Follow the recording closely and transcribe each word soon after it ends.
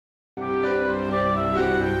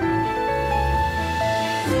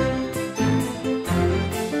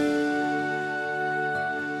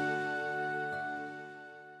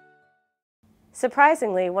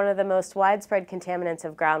Surprisingly, one of the most widespread contaminants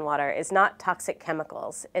of groundwater is not toxic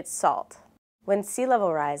chemicals, it's salt. When sea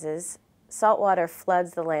level rises, salt water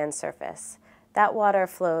floods the land surface. That water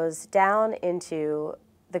flows down into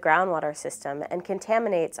the groundwater system and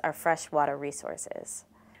contaminates our freshwater resources.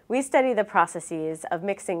 We study the processes of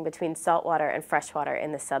mixing between saltwater and freshwater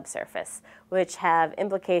in the subsurface, which have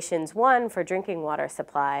implications, one, for drinking water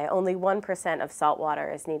supply. Only 1% of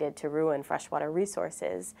saltwater is needed to ruin freshwater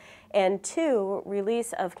resources, and two,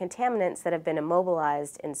 release of contaminants that have been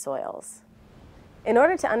immobilized in soils. In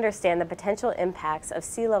order to understand the potential impacts of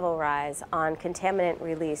sea level rise on contaminant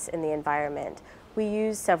release in the environment, we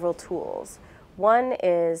use several tools. One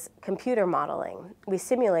is computer modeling. We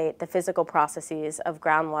simulate the physical processes of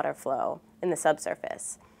groundwater flow in the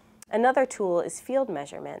subsurface. Another tool is field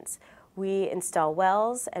measurements. We install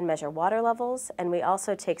wells and measure water levels, and we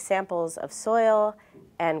also take samples of soil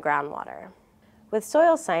and groundwater. With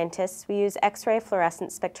soil scientists, we use X-ray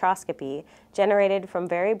fluorescent spectroscopy generated from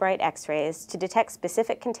very bright X-rays to detect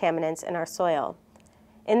specific contaminants in our soil.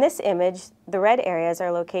 In this image, the red areas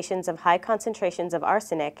are locations of high concentrations of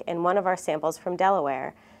arsenic in one of our samples from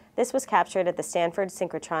Delaware. This was captured at the Stanford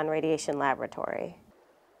Synchrotron Radiation Laboratory.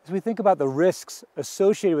 As we think about the risks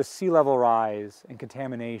associated with sea level rise and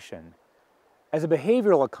contamination, as a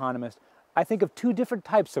behavioral economist, I think of two different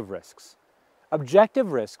types of risks.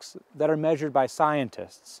 Objective risks that are measured by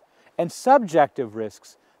scientists, and subjective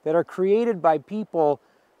risks that are created by people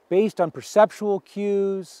based on perceptual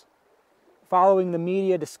cues, following the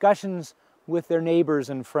media, discussions with their neighbors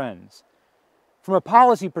and friends. From a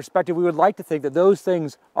policy perspective, we would like to think that those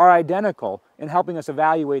things are identical in helping us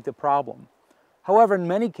evaluate the problem. However, in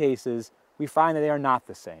many cases, we find that they are not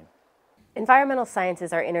the same. Environmental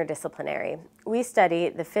sciences are interdisciplinary. We study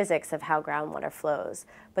the physics of how groundwater flows,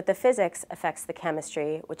 but the physics affects the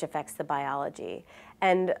chemistry, which affects the biology.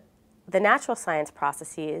 And the natural science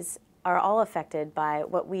processes are all affected by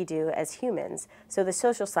what we do as humans, so the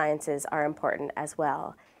social sciences are important as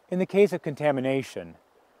well. In the case of contamination,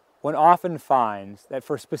 one often finds that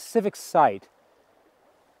for a specific site,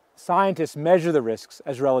 scientists measure the risks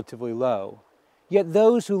as relatively low, yet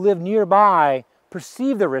those who live nearby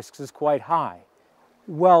perceive the risks as quite high.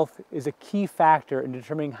 Wealth is a key factor in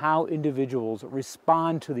determining how individuals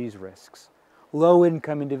respond to these risks.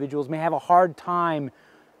 Low-income individuals may have a hard time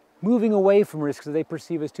moving away from risks that they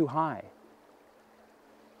perceive as too high.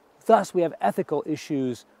 Thus, we have ethical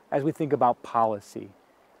issues as we think about policy.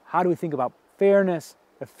 How do we think about fairness,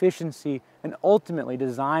 efficiency, and ultimately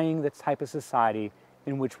designing the type of society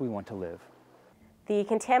in which we want to live? The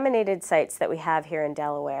contaminated sites that we have here in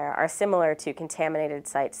Delaware are similar to contaminated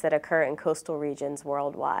sites that occur in coastal regions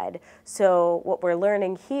worldwide. So what we're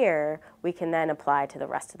learning here, we can then apply to the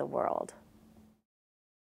rest of the world.